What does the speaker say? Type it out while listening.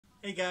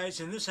Hey guys,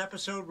 in this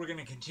episode we're going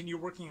to continue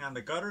working on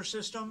the gutter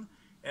system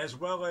as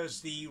well as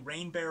the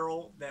rain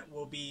barrel that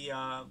will be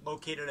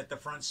located at the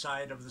front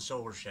side of the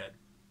solar shed.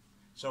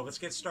 So let's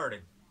get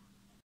started.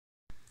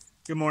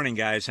 Good morning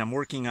guys, I'm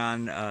working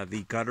on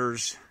the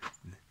gutters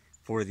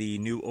for the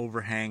new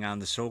overhang on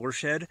the solar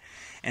shed,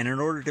 and in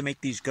order to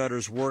make these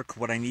gutters work,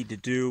 what I need to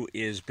do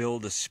is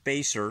build a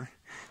spacer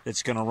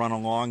that's going to run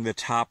along the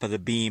top of the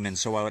beam. And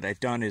so what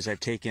I've done is I've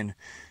taken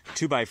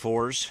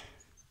 2x4s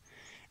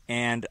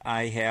and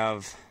I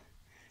have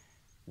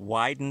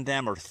widened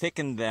them or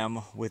thickened them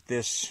with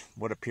this,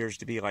 what appears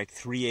to be like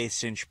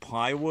 3/8 inch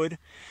plywood.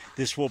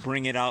 This will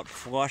bring it out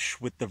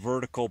flush with the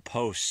vertical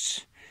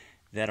posts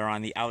that are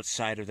on the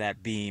outside of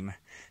that beam.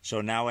 So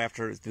now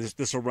after this,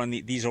 these will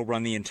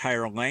run the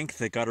entire length.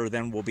 The gutter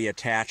then will be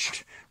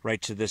attached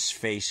right to this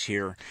face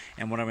here.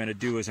 And what I'm going to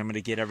do is I'm going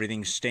to get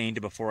everything stained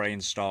before I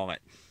install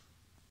it.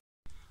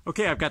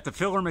 Okay, I've got the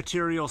filler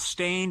material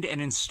stained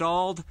and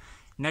installed.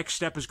 Next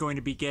step is going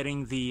to be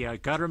getting the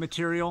gutter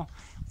material.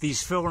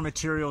 These filler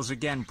materials,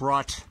 again,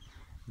 brought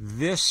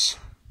this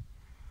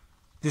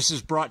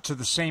is brought to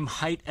the same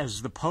height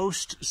as the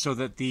post so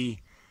that the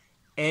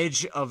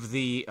edge of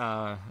the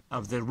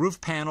roof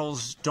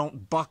panels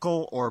don't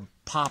buckle or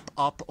pop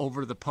up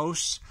over the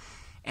posts.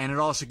 And it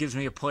also gives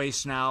me a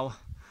place now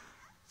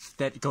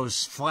that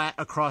goes flat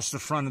across the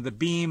front of the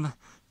beam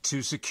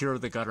to secure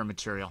the gutter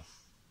material.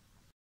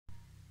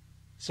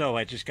 So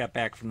I just got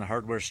back from the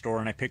hardware store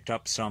and I picked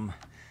up some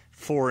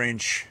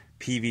 4-inch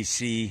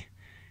PVC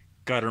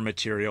gutter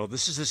material.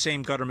 This is the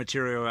same gutter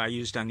material I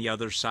used on the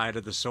other side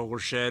of the solar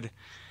shed.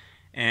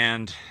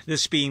 And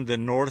this being the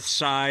north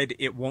side,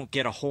 it won't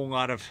get a whole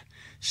lot of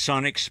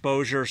sun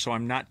exposure, so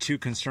I'm not too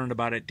concerned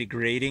about it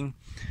degrading.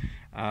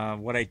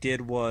 What I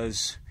did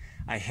was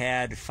I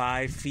had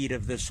 5 feet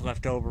of this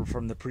left over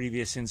from the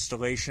previous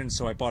installation,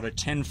 so I bought a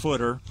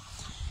 10-footer,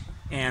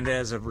 and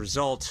as a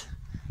result,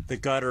 the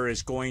gutter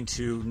is going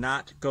to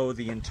not go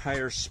the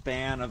entire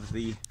span of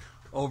the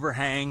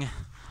overhang.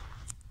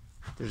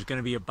 There's going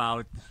to be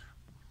about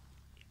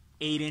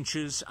 8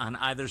 inches on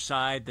either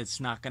side that's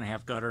not going to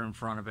have gutter in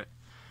front of it.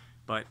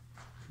 But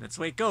that's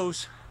the way it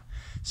goes.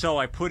 So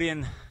I put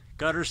in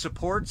gutter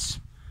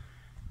supports.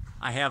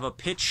 I have a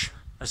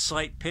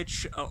slight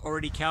pitch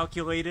already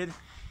calculated.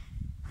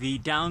 The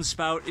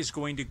downspout is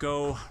going to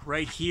go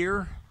right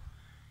here.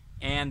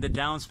 And the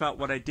downspout,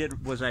 what I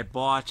did was I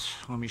bought,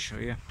 let me show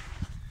you.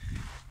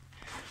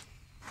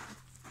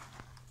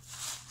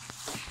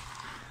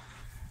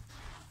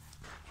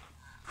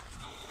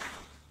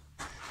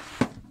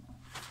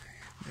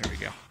 There we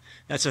go.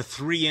 That's a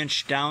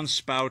 3-inch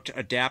downspout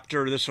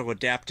adapter. This will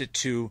adapt it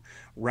to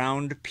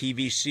round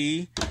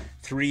PVC,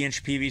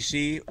 3-inch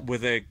PVC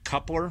with a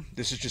coupler.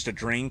 This is just a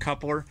drain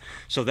coupler.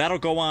 So that'll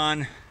go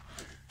on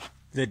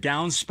the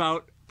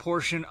downspout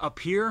portion up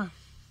here,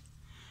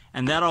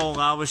 and that'll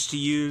allow us to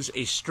use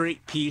a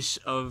straight piece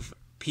of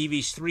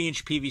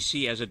 3-inch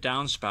PVC as a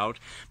downspout,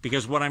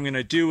 because what I'm going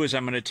to do is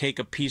I'm going to take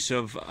a piece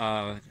of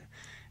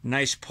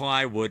nice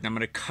plywood and I'm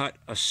going to cut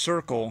a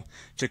circle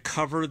to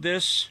cover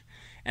this.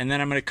 And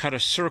then I'm going to cut a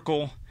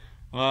circle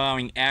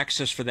allowing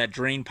access for that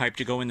drain pipe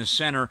to go in the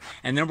center.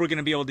 And then we're going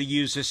to be able to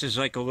use this as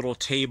like a little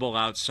table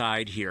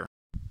outside here.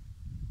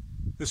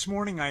 This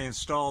morning I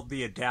installed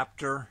the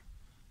adapter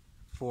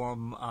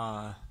from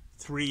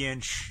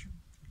 3-inch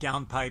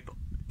downpipe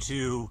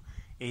to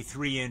a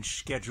 3-inch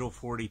Schedule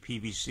 40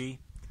 PVC.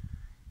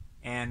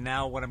 And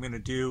now what I'm going to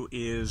do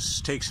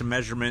is take some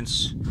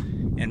measurements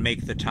and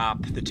make the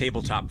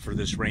tabletop for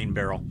this rain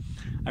barrel.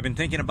 I've been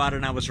thinking about it,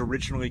 and I was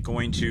originally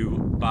going to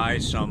buy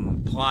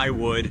some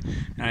plywood,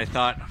 and I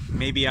thought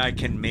maybe I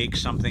can make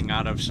something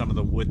out of some of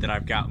the wood that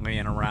I've got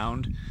laying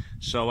around.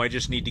 So I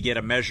just need to get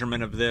a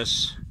measurement of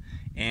this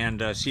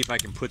and see if I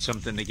can put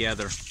something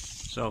together.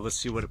 So let's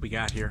see what we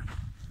got here.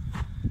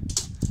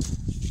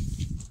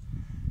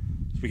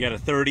 We got a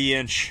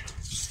 30-inch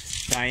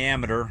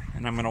diameter,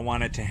 and I'm going to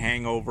want it to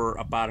hang over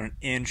about 1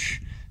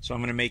 inch. So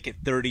I'm going to make it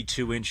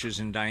 32 inches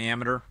in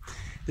diameter.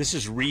 This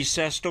is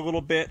recessed a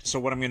little bit, so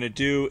what I'm going to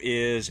do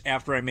is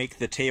after I make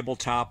the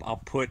tabletop, I'll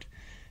put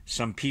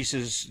some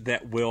pieces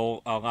that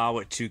will allow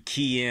it to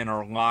key in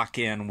or lock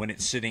in when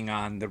it's sitting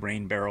on the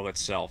rain barrel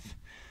itself.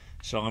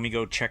 So let me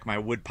go check my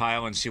wood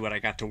pile and see what I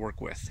got to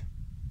work with.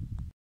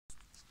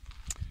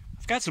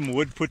 I've got some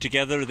wood put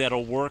together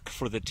that'll work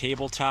for the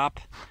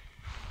tabletop.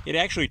 It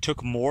actually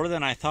took more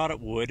than I thought it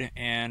would,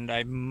 and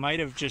it might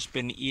have just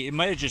been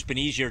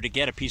easier to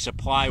get a piece of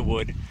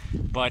plywood,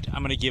 but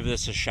I'm going to give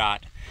this a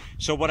shot.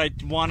 So what I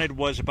wanted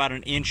was about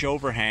 1 inch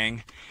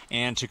overhang,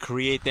 and to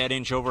create that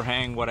inch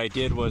overhang, what I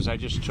did was I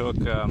just took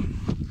this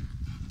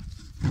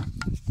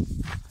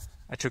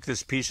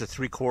piece of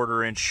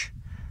 3/4 inch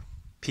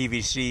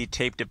PVC,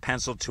 taped a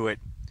pencil to it,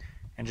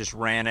 and just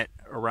ran it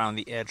around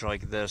the edge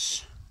like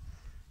this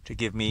to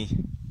give me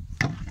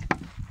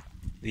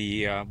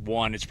the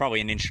it's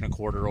probably 1.25 inch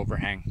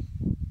overhang.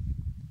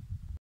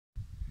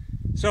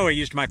 So I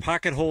used my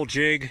pocket hole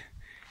jig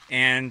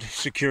and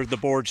secured the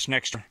boards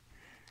next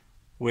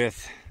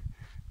with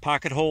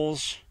pocket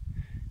holes,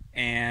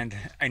 and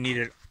I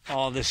needed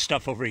all this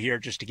stuff over here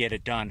just to get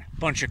it done.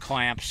 Bunch of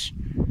clamps.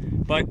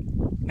 But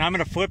now I'm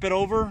going to flip it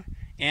over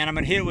and I'm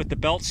going to hit it with the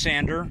belt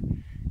sander,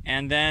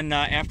 and then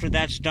after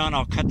that's done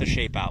I'll cut the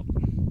shape out.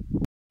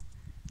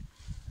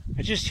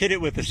 I just hit it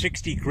with a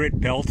 60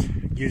 grit belt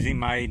using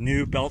my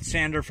new belt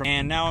sander,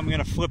 and now I'm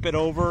going to flip it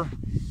over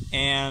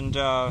and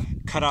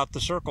cut out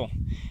the circle.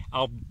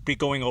 I'll be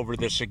going over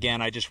this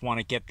again. I just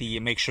want to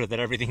make sure that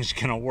everything's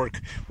going to work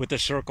with the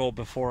circle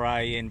before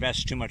I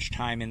invest too much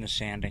time in the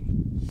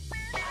sanding.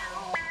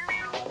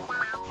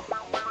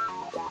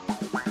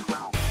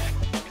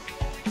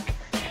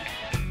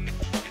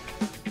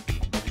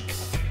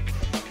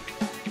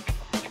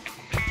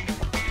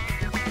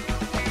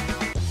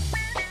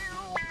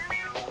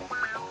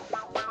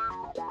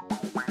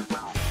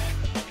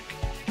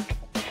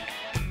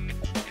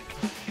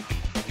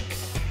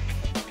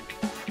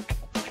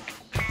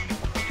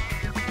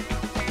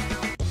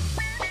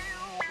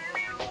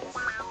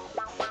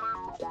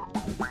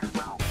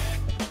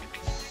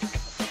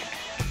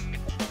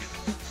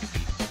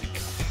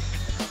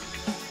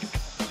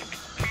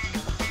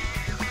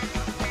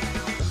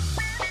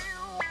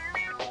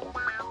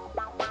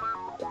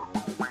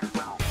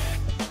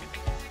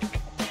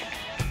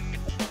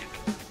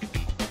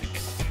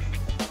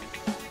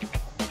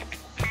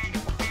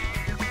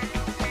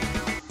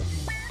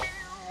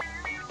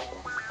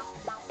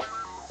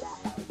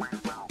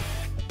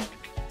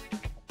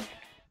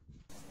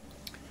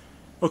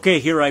 Okay,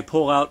 here I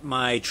pull out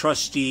my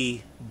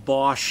trusty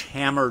Bosch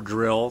hammer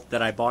drill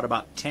that I bought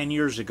about 10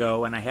 years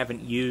ago and I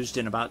haven't used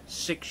in about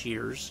 6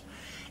 years.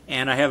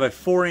 And I have a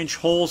 4-inch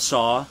hole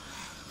saw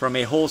from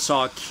a hole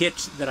saw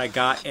kit that I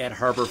got at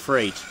Harbor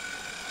Freight.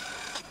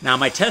 Now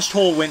my test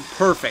hole went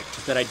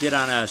perfect that I did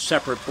on a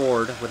separate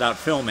board without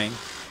filming.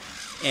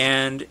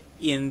 And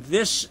in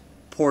this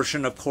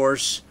portion, of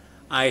course,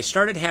 I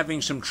started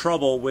having some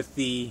trouble with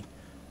the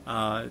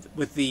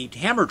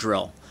hammer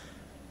drill.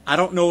 I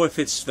don't know if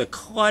it's the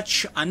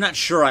clutch. I'm not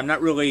sure. I'm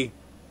not really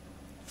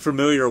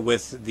familiar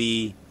with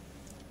the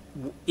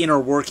inner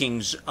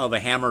workings of a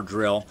hammer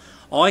drill.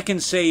 All I can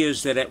say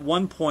is that at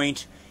one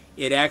point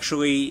it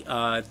actually,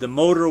 the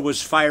motor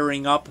was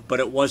firing up, but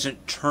it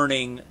wasn't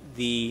turning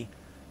the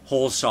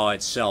hole saw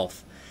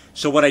itself.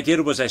 So what I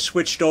did was I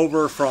switched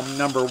over from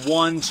number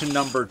 1 to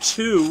number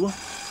 2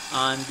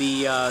 on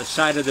the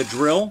side of the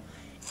drill,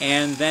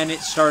 and then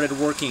it started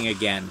working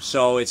again.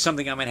 So it's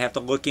something I'm going to have to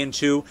look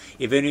into.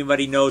 If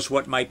anybody knows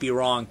what might be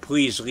wrong,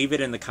 please leave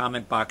it in the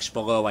comment box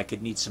below. I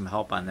could need some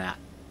help on that.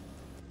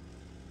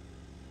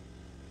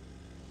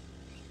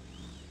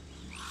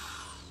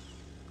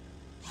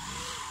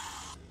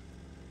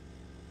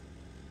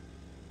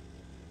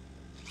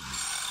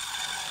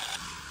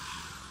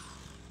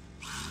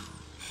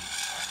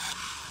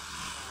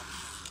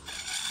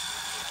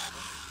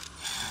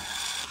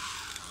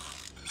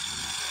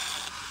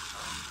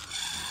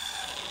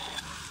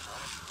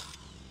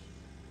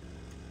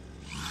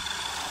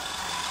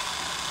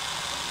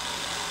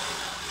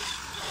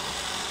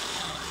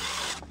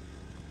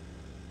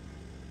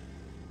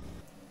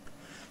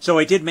 So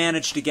I did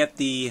manage to get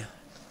the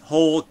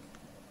hole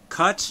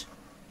cut,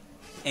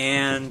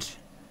 and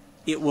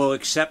it will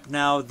accept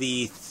now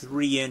the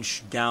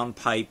 3-inch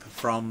downpipe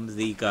from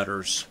the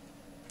gutters.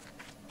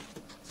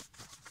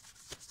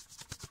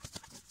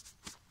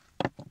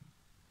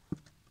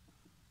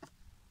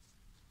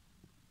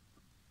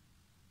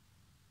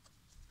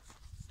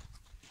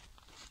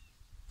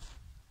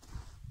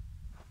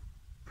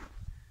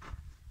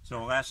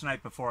 So last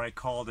night before I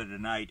called it a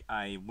night,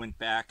 I went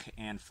back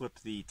and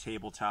flipped the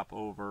tabletop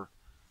over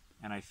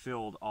and I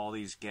filled all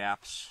these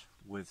gaps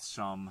with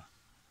some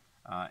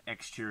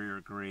exterior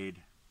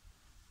grade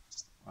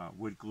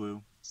wood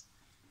glue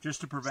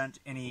just to prevent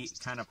any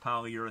kind of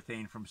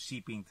polyurethane from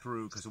seeping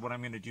through, because what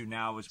I'm going to do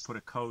now is put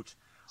a coat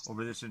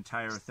over this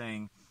entire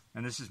thing,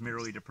 and this is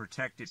merely to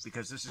protect it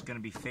because this is going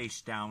to be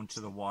face down to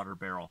the water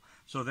barrel.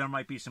 So there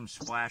might be some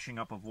splashing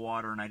up of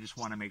water, and I just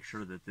want to make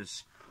sure that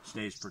this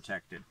stays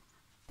protected.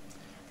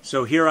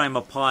 So here I'm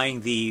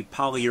applying the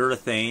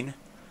polyurethane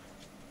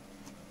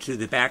to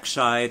the back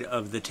side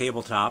of the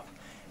tabletop,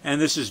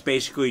 and this is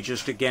basically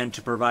just again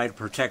to provide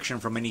protection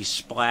from any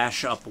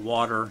splash up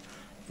water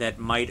that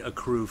might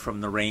accrue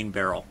from the rain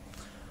barrel.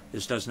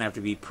 This doesn't have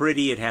to be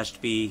pretty, it has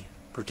to be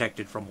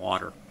protected from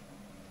water.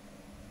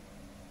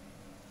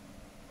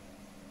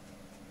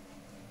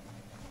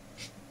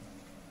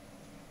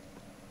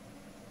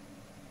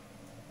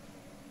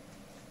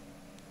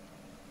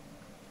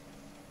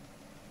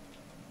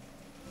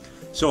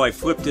 So I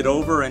flipped it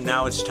over, and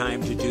now it's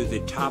time to do the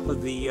top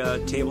of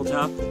the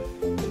tabletop.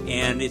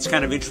 And it's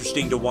kind of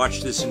interesting to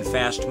watch this in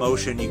fast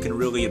motion. You can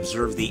really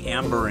observe the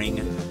ambering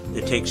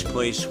that takes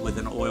place with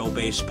an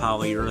oil-based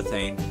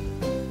polyurethane.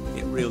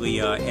 It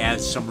really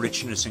adds some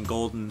richness and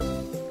golden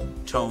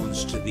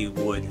tones to the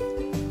wood.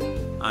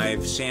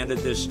 I've sanded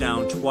this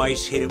down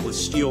twice, hit it with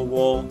steel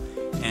wool,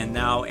 and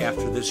now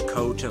after this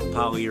coat of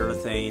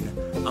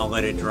polyurethane, I'll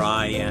let it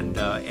dry and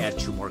add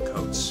 2 more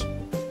coats.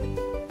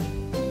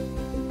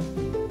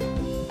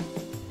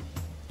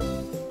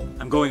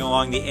 I'm going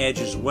along the edge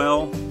as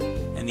well,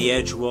 And the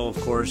edge will,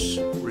 of course,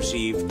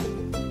 receive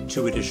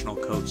 2 additional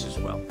coats as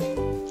well.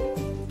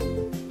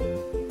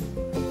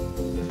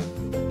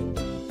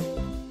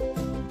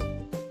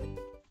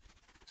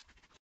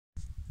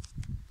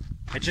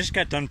 I just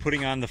got done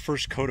putting on the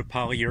first coat of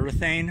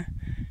polyurethane.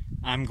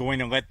 I'm going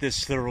to let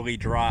this thoroughly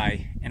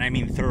dry, and I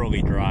mean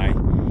thoroughly dry,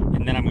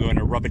 and then I'm going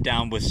to rub it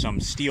down with some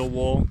steel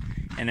wool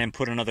and then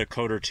put another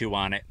coat or 2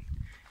 on it.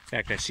 In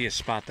fact, I see a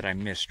spot that I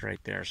missed right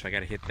there, so I got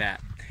to hit that.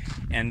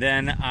 And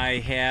then I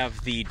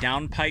have the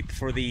downpipe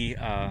for the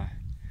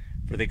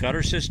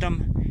gutter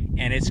system,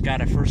 and it's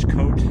got a first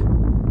coat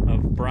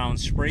of brown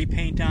spray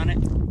paint on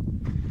it.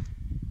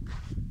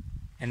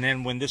 And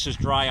then when this is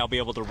dry, I'll be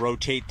able to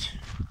rotate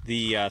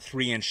the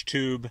 3-inch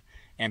tube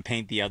and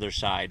paint the other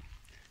side.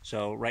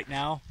 So right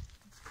now,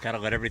 gotta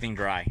let everything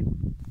dry.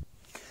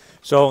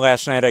 So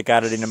last night I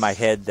got it into my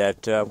head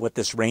that what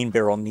this rain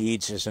barrel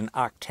needs is an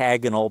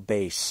octagonal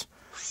base.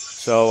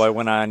 So I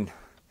went on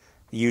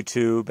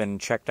YouTube and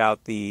checked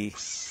out the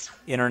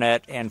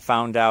internet and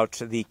found out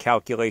the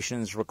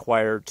calculations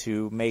required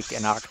to make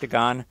an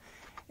octagon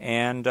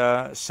and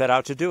set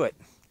out to do it.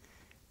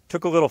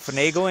 Took a little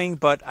finagling,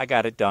 but I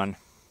got it done.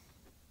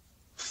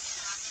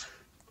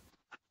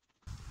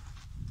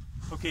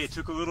 Okay, it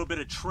took a little bit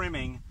of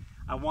trimming.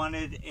 I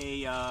wanted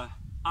a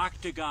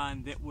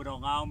octagon that would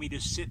allow me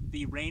to sit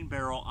the rain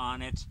barrel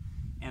on it,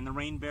 and the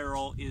rain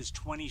barrel is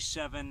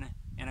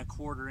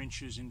 27¼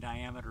 inches in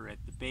diameter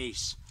at the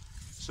base.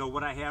 So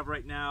what I have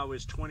right now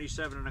is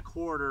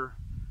 27¼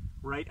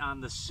 right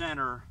on the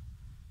center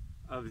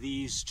of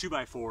these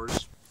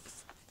 2x4s.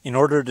 In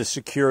order to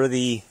secure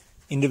the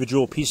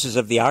individual pieces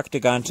of the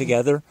octagon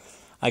together,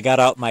 I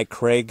got out my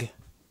Craig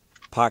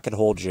pocket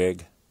hole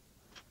jig.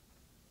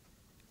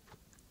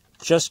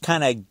 Just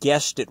kind of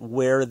guessed at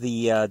where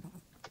the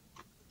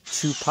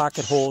 2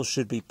 pocket holes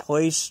should be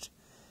placed,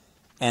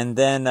 and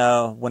then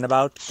went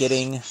about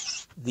getting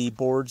the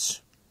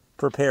boards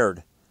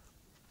prepared.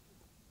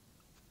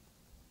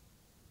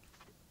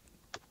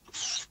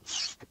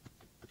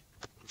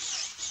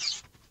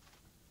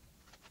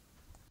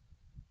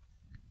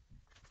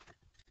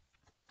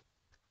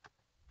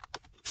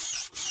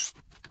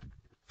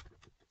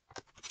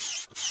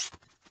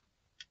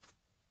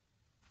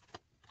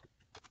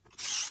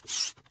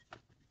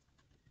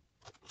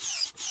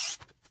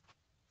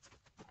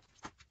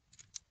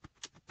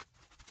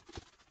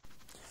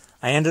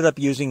 I ended up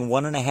using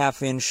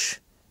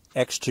 1.5-inch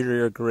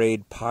exterior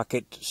grade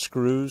pocket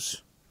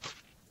screws,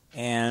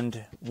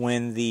 and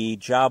when the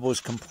job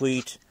was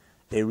complete,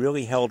 they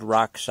really held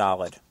rock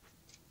solid.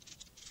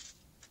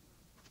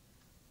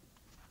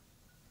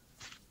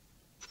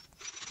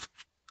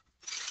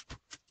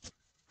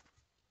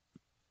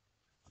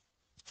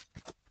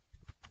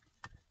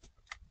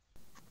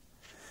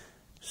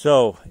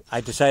 So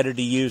I decided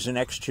to use an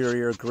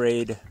exterior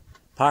grade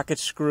pocket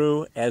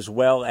screw as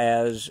well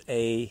as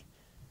a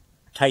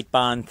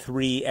Titebond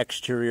 3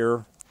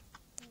 exterior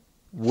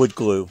wood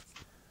glue.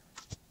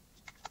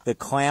 The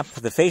clamp,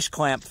 the face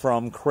clamp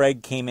from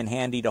Craig came in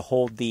handy to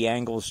hold the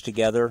angles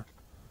together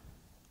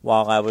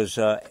while I was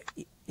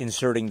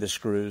inserting the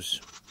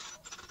screws.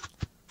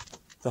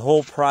 The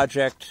whole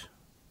project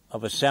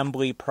of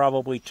assembly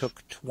probably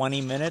took 20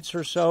 minutes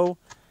or so,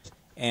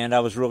 and I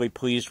was really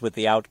pleased with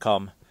the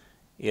outcome.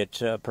 It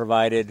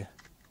provided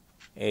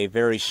a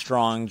very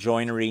strong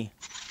joinery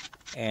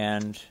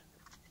and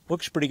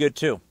looks pretty good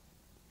too.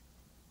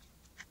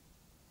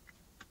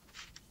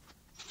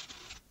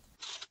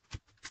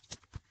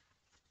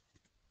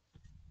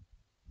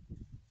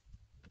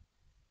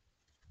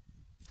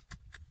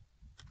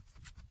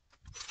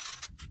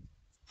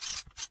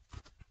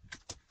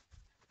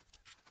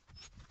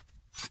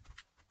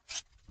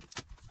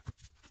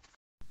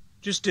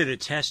 Just did a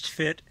test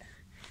fit,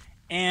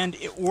 and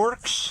it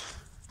works.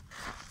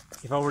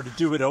 If I were to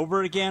do it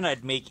over again,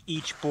 I'd make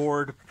each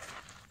board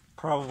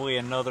probably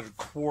another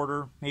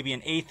quarter, maybe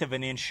 1/8 of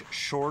an inch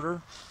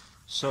shorter,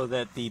 so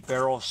that the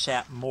barrel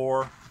sat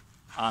more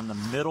on the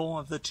middle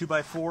of the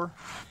 2x4.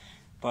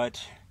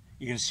 But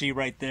you can see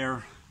right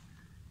there,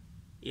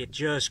 it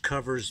just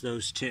covers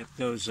those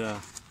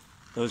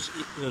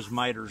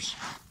miters.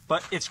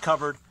 But it's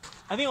covered.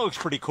 I think it looks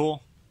pretty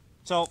cool.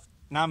 So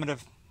now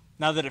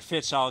that it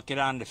fits, I'll get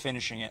on to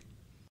finishing it.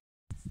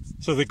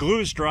 So the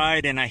glue's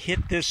dried, and I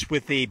hit this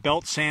with a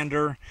belt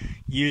sander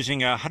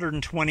using a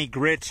 120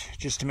 grit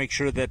just to make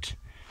sure that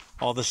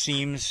all the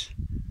seams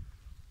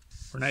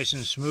were nice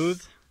and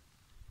smooth.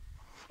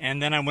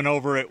 And then I went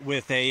over it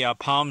with a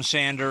palm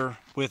sander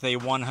with a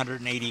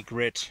 180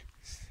 grit.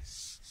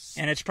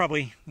 And it's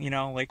probably,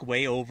 like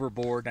way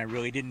overboard. I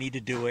really didn't need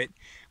to do it.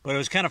 But it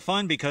was kind of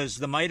fun because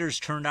the miters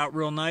turned out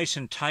real nice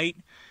and tight.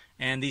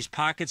 And these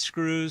pocket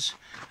screws,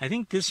 I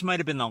think this might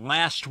have been the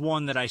last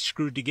one that I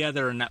screwed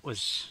together, and that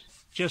was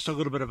just a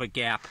little bit of a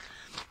gap.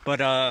 But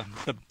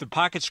the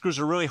pocket screws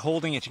are really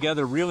holding it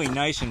together really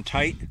nice and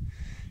tight.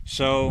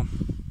 So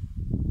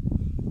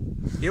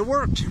it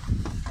worked.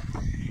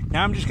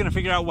 Now I'm just going to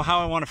figure out how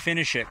I want to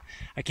finish it.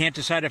 I can't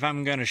decide if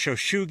I'm going to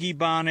shoshuggi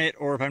bonnet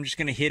or if I'm just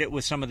going to hit it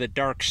with some of the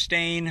dark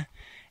stain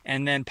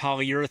and then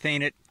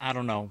polyurethane it. I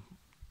don't know.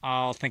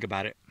 I'll think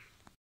about it.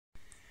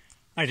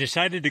 I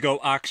decided to go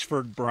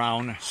Oxford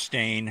brown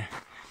stain.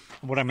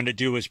 What I'm going to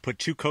do is put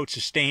 2 coats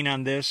of stain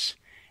on this,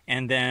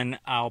 and then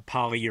I'll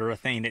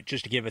polyurethane it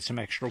just to give it some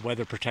extra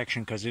weather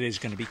protection, because it is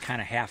going to be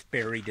kind of half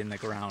buried in the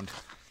ground.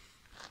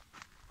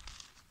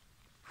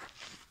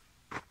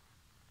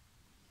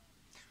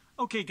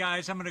 Okay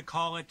guys, I'm going to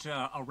call it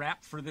a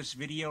wrap for this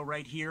video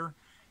right here.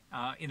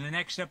 In the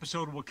next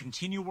episode, we'll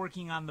continue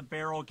working on the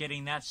barrel,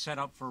 getting that set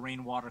up for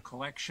rainwater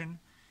collection.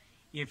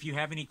 If you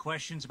have any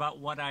questions about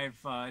what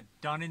I've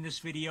done in this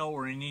video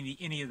or in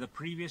any of the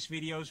previous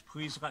videos,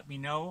 please let me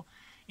know.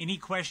 Any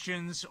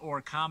questions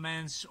or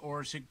comments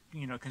or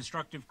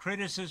constructive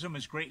criticism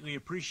is greatly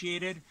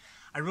appreciated.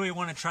 I really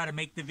want to try to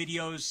make the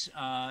videos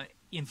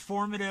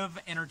informative,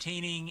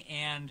 entertaining,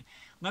 and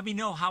let me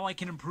know how I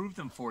can improve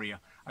them for you.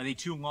 Are they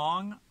too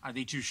long? Are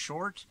they too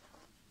short?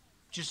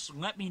 Just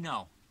let me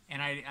know.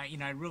 And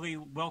I really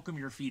welcome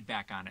your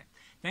feedback on it.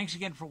 Thanks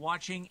again for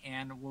watching,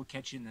 and we'll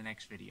catch you in the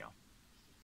next video.